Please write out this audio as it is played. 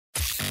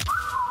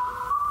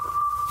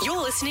You're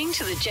listening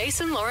to the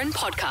Jason Lauren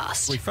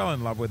podcast. We fell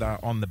in love with her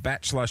on The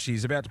Bachelor.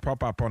 She's about to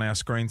pop up on our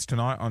screens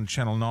tonight on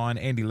Channel 9.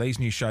 Andy Lee's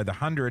new show, The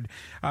 100.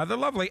 The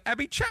lovely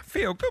Abbie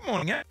Chatfield. Good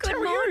morning, Ab. Good How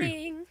are you?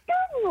 morning.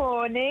 Good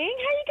morning.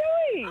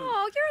 How you doing?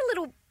 Oh, you're a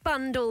little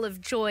bundle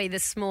of joy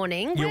this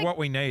morning. You're what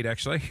we need,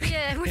 actually.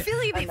 Yeah, we're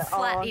feeling a bit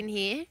flat Oh. in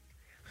here.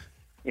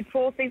 It's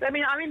four things. I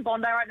mean, I'm in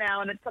Bondi right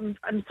now, and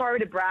I'm sorry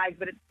to brag,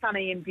 but it's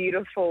sunny and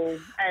beautiful,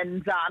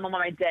 and I'm on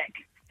my deck.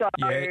 So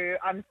Yeah.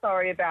 I'm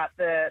sorry about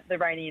the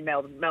rainy in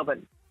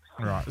Melbourne.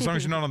 Right. As long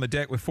as you're not on the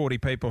deck with 40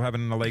 people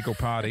having an illegal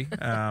party,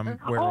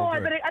 we're all I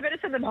good. better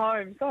send them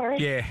home. Sorry.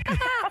 Yeah.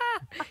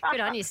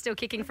 Good on you, still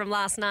kicking from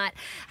last night.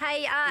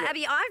 Hey,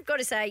 Abbie, I've got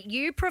to say,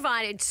 you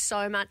provided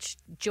so much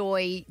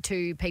joy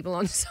to people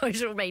on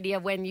social media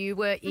when you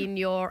were in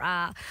your,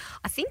 I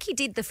think you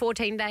did the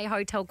 14-day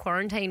hotel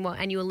quarantine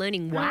and you were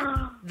learning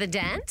WAP, the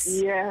dance.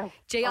 Yeah.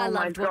 Gee, I Oh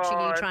my loved watching you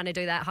God. trying to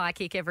do that high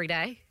kick every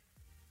day.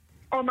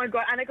 Oh my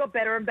God, and it got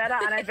better and better,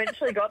 and I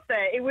eventually got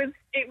there. It was,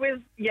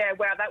 yeah,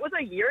 wow, that was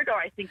a year ago,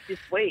 I think, this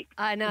week.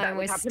 I know, that and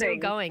was we're still happening.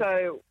 going.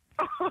 So,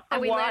 Are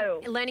we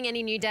wild. learning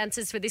any new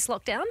dances for this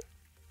lockdown?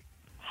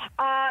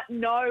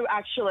 No,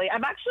 actually.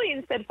 I'm actually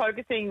instead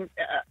focusing,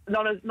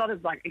 not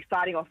as like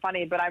exciting or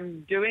funny, but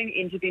I'm doing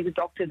interviews with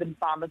doctors and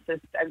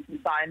pharmacists and some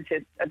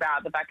scientists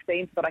about the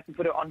vaccine so that I can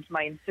put it onto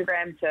my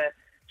Instagram to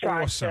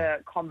try Awesome. to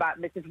combat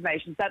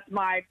misinformation. So that's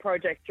my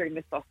project during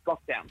this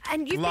lockdown.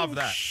 And you've Love been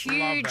that.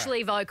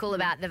 hugely vocal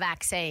about the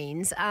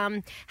vaccines.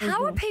 How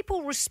are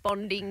people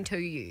responding to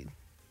you?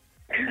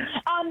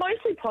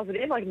 Mostly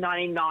positive, like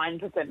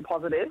 99%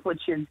 positive,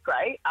 which is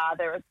great.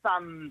 There are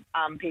some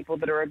people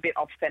that are a bit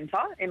off-centre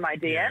in my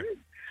DMs.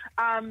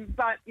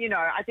 But, you know,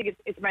 I think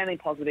it's mainly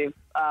positive.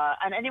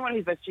 And anyone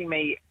who's messaging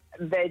me,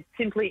 they're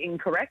simply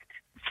incorrect.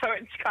 So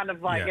it's kind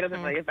of like, Yeah. it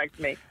doesn't really affect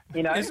me,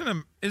 you know? Isn't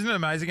it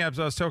amazing, Abs?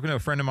 I was talking to a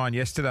friend of mine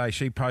yesterday.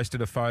 She posted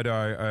a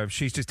photo of,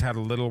 she's just had a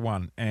little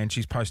one, and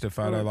she's posted a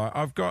photo like,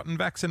 I've gotten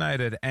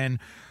vaccinated, and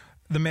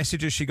the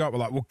messages she got were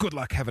like, well, good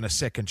luck having a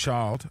second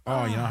child.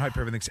 Oh, you know, I hope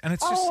everything's... And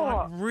it's just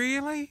like,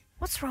 really?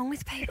 What's wrong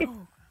with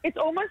people? It's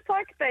almost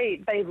like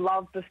they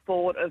love the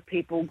thought of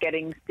people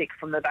getting sick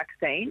from the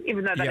vaccine,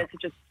 even though that Yeah. is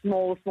such a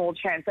small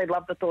chance. They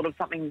love the thought of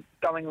something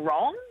going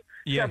wrong.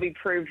 Yeah. They'll be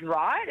proved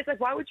right. It's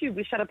like, why would you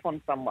wish that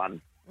upon someone?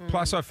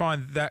 Plus, I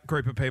find that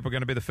group of people are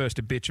going to be the first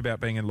to bitch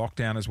about being in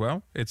lockdown as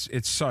well. It's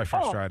so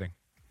frustrating.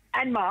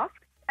 And masks.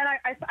 And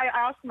I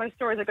ask most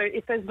stories, I go,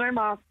 if there's no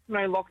mask, no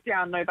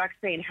lockdown, no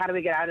vaccine, how do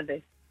we get out of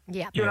this?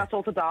 Yeah. Do you want us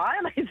all to die?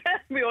 Like,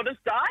 we all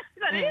just die?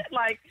 Is that it?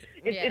 Like,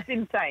 it's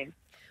insane.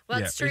 Well,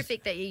 Yeah, it's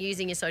terrific that you're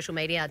using your social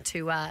media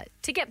to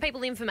get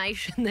people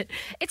information that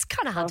it's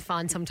kind of hard to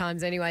find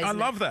sometimes anyway. I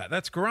love that.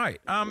 That's great.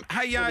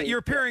 Hey, you're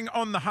appearing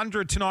on The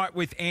 100 tonight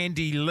with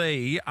Andy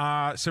Lee.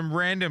 Some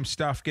random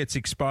stuff gets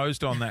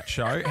exposed on that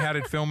show. How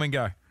did filming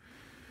go?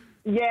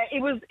 Yeah,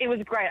 it was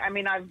great. I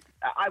mean, I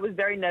was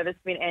very nervous to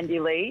meet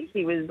Andy Lee.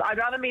 I'd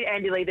rather meet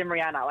Andy Lee than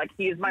Rihanna. Like,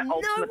 he is my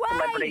ultimate way.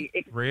 celebrity.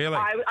 Really?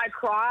 I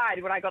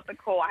cried when I got the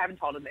call. I haven't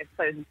told him this,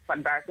 so this is quite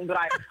embarrassing. But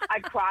I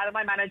cried on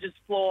my manager's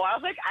floor. I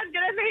was like, I'm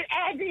going to meet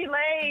Andy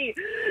Lee.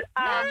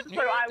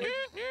 So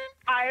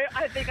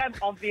I think I'm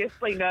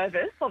obviously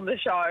nervous on the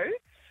show.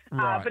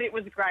 Right. But it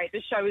was great.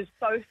 The show is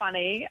so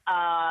funny,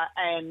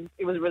 and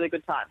it was a really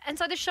good time. And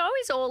so the show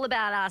is all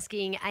about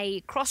asking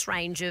a cross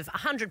range of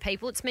 100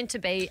 people. It's meant to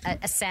be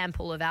a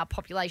sample of our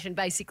population,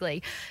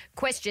 basically,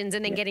 questions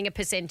and then getting a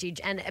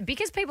percentage. And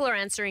because people are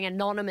answering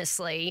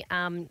anonymously,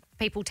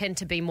 people tend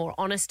to be more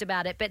honest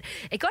about it. But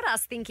it got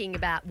us thinking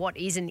about what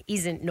is and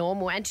isn't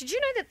normal. And did you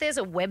know that there's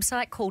a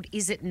website called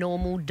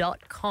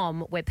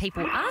isitnormal.com where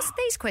people ask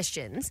these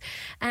questions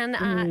and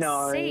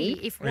No. see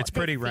if what It's they're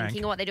pretty rank.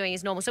 thinking or what they're doing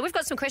is normal. So we've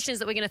got some questions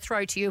that we're going to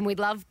throw to you and we'd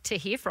love to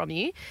hear from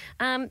you.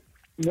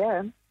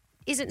 Yeah.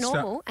 Is it So-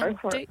 normal? And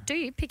Go for it. do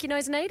you pick your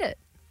nose and eat it?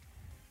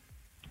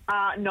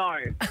 No.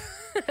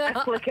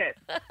 I flick it.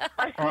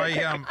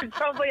 It's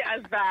probably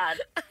as bad.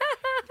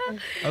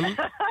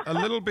 A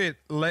little bit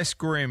less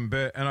grim,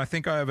 but and I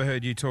think I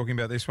overheard you talking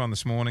about this one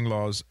this morning,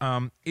 Loz.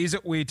 Is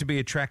it weird to be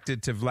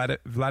attracted to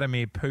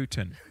Vladimir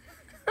Putin?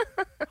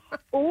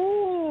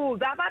 Ooh,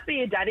 that might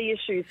be a daddy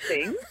issues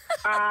thing.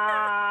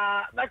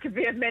 That could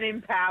be a Men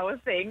in Power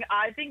thing.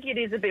 I think it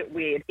is a bit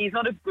weird. He's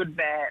not a good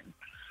man.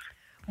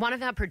 One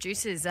of our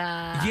producers,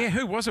 Yeah,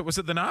 who was it? Was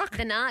it the Narc?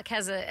 the Narc,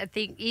 has a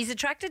thing. He's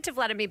attracted to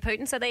Vladimir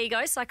Putin. So there you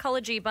go.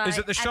 Psychology by Is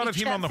it the shot Abbie of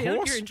him on the Chatfield.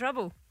 horse? You're in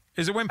trouble.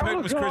 Is it when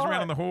Putin was cruising God.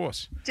 around on the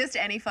horse? Just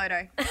any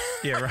photo.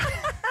 Yeah, right.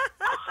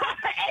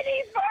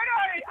 Any photo.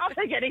 I'll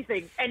take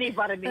anything. Any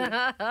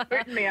Vladimir.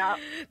 Written me up.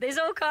 There's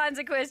all kinds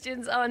of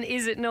questions on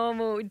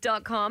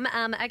isitnormal.com.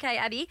 Okay,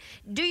 Abbie,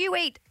 do you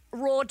eat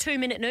raw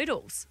 2-minute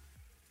noodles?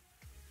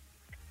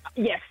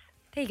 Yes.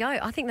 There you go.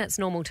 I think that's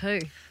normal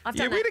too. I've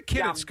Yeah, done we had that. a kid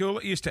Yum. at school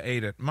that used to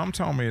eat it. Mum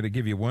told me to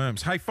give you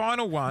worms. Hey,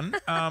 final one.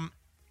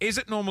 Is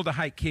it normal to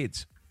hate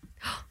kids?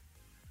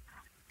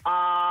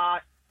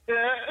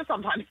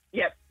 Sometimes.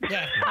 Yep.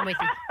 Yeah, I'm with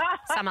you.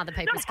 Some other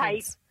people's Not hate.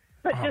 kids.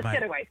 But Oh, just mate.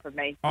 get away from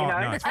me, Oh, you know?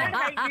 no, it's I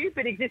don't hate you,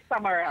 but exist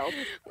somewhere else.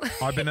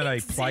 I've been at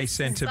a play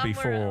centre somewhere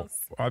before. else.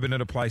 I've been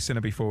at a play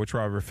centre before, which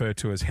I refer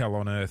to as hell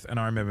on earth. And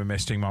I remember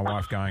messaging my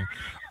wife going,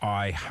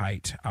 I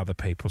hate other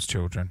people's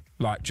children.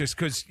 Like, just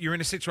because you're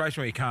in a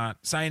situation where you can't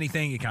say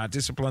anything, you can't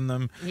discipline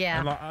them. Yeah.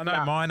 And like, I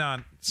know mine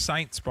aren't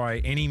saints by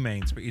any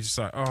means, but you're just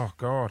like, oh,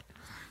 God,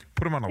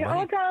 put them on a Yeah, oh,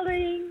 lead.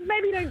 darling,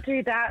 maybe don't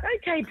do that.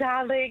 Okay,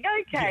 darling.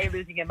 Okay,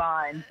 losing your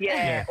mind.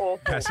 Yeah, awful.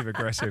 Passive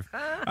aggressive.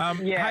 Yeah.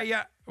 Hey,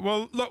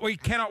 well, look, we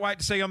cannot wait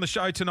to see you on the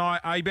show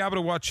tonight. You'll be able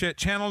to watch it.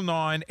 Channel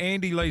 9,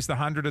 Andy Lee's The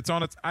 100. It's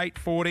on. It's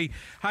 8:40.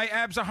 Hey,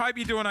 Abs, I hope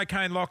you're doing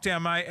okay in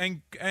lockdown,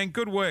 mate, and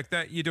good work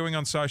that you're doing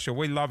on social.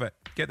 We love it.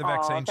 Get the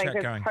vaccine thanks.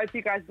 chat going. Hope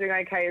you guys are doing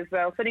okay as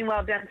well. Sending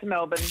love down to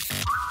Melbourne.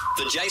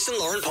 The Jason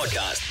Lauren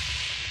Podcast.